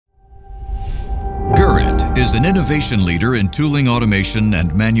is an innovation leader in tooling automation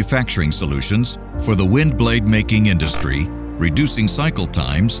and manufacturing solutions for the wind blade making industry, reducing cycle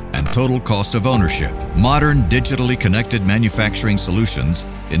times and total cost of ownership. Modern digitally connected manufacturing solutions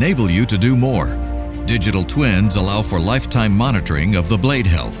enable you to do more. Digital twins allow for lifetime monitoring of the blade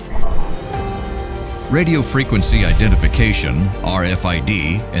health. Radio frequency identification,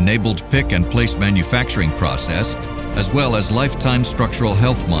 RFID, enabled pick and place manufacturing process, as well as lifetime structural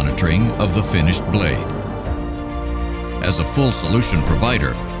health monitoring of the finished blade. As a full solution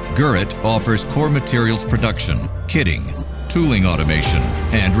provider, Gurit offers core materials production, kitting, tooling automation,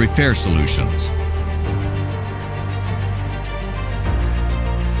 and repair solutions.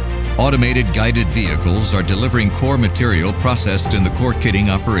 Automated guided vehicles are delivering core material processed in the core kitting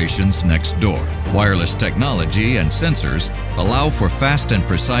operations next door. Wireless technology and sensors allow for fast and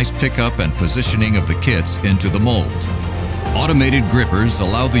precise pickup and positioning of the kits into the mold. Automated grippers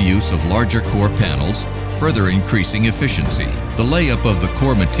allow the use of larger core panels, further increasing efficiency. The layup of the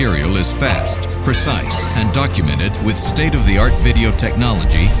core material is fast, precise, and documented with state-of-the-art video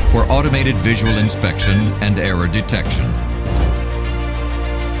technology for automated visual inspection and error detection.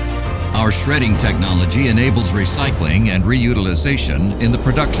 Our shredding technology enables recycling and reutilization in the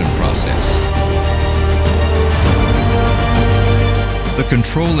production process. The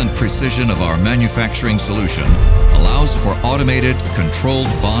control and precision of our manufacturing solution allows for automated, controlled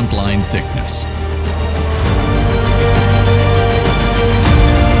bond line thickness.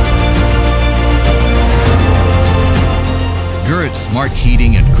 Gurit's smart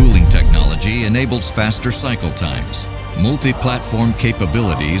heating and cooling technology enables faster cycle times. Multi-platform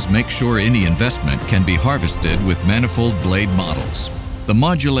capabilities make sure any investment can be harvested with manifold blade models. The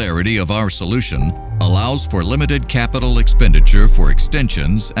modularity of our solution allows for limited capital expenditure for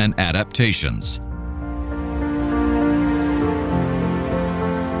extensions and adaptations.